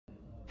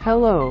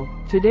Hello,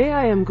 today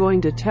I am going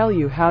to tell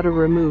you how to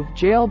remove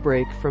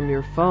jailbreak from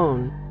your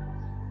phone.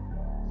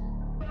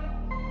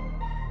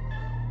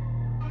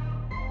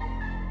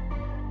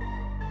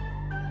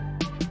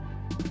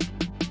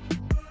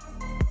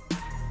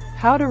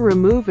 How to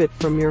remove it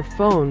from your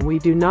phone. We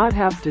do not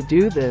have to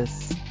do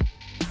this.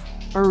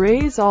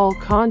 Erase all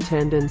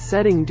content and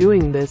setting.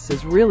 Doing this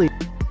is really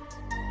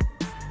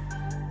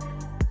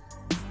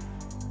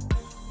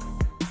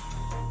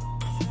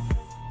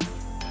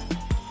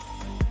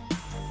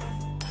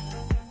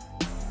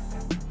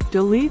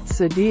delete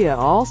Sadia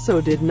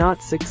also did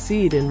not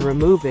succeed in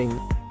removing.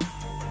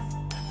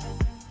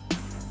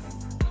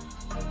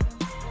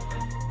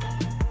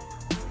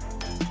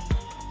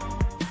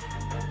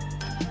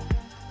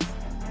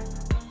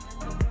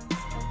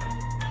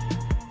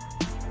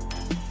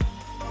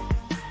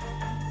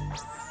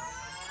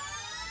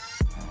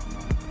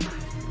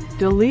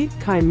 Delete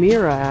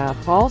Chimera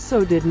app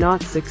also did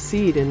not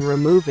succeed in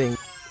removing.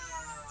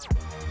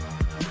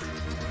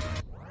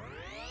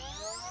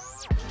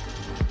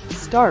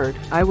 Start,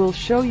 I will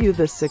show you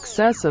the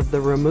success of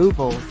the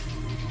removal.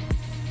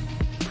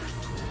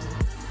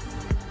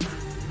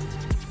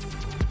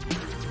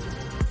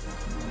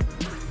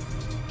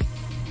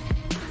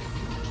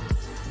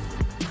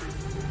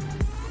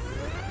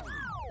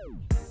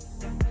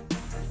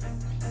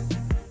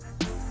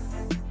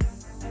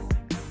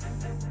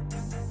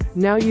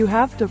 Now you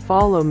have to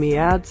follow me.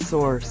 Add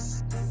source.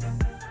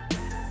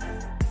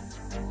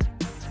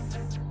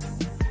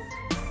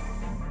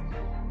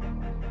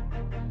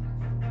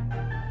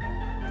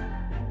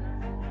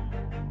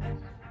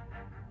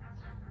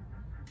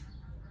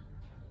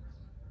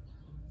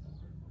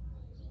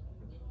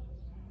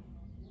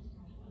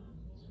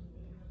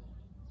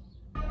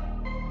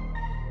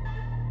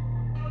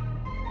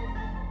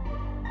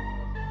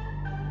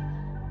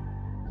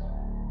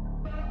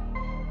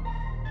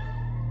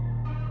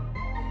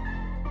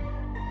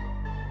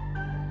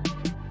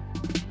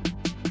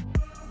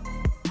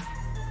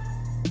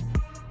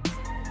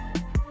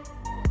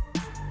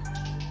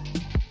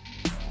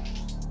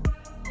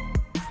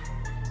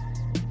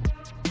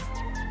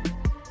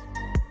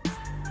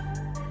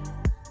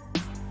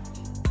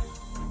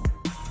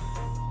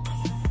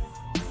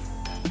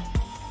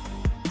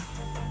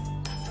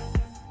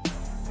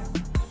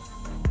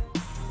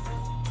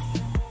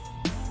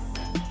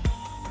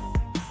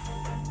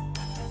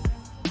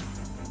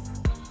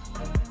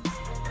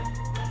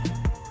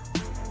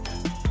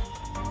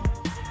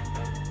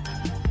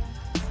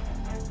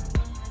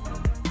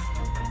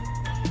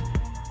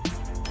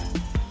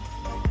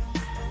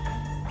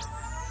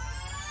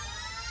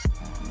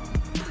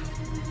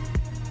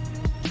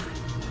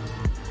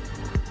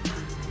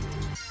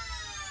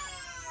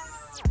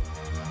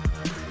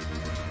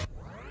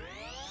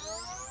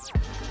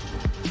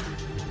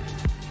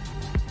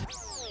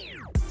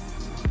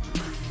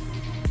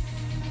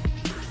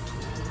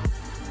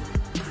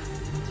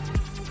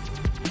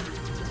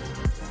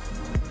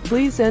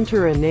 Please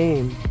enter a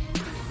name.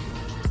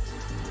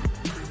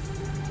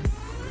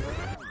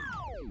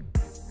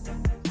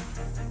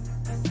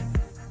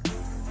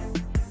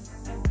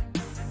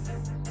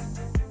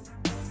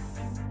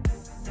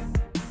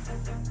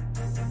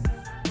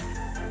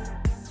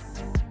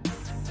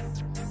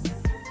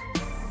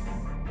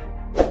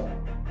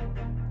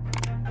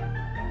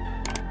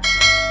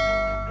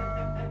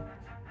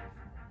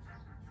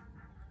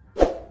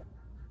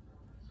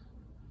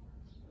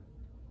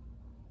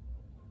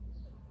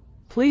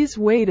 Please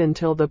wait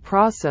until the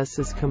process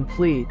is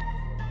complete.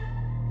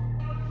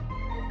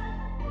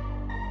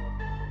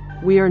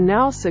 We are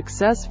now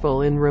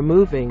successful in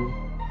removing.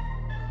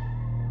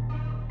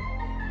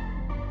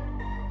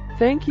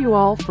 Thank you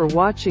all for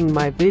watching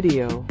my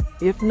video.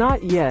 If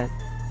not yet,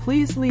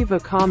 please leave a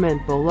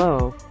comment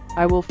below.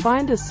 I will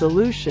find a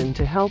solution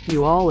to help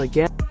you all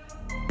again.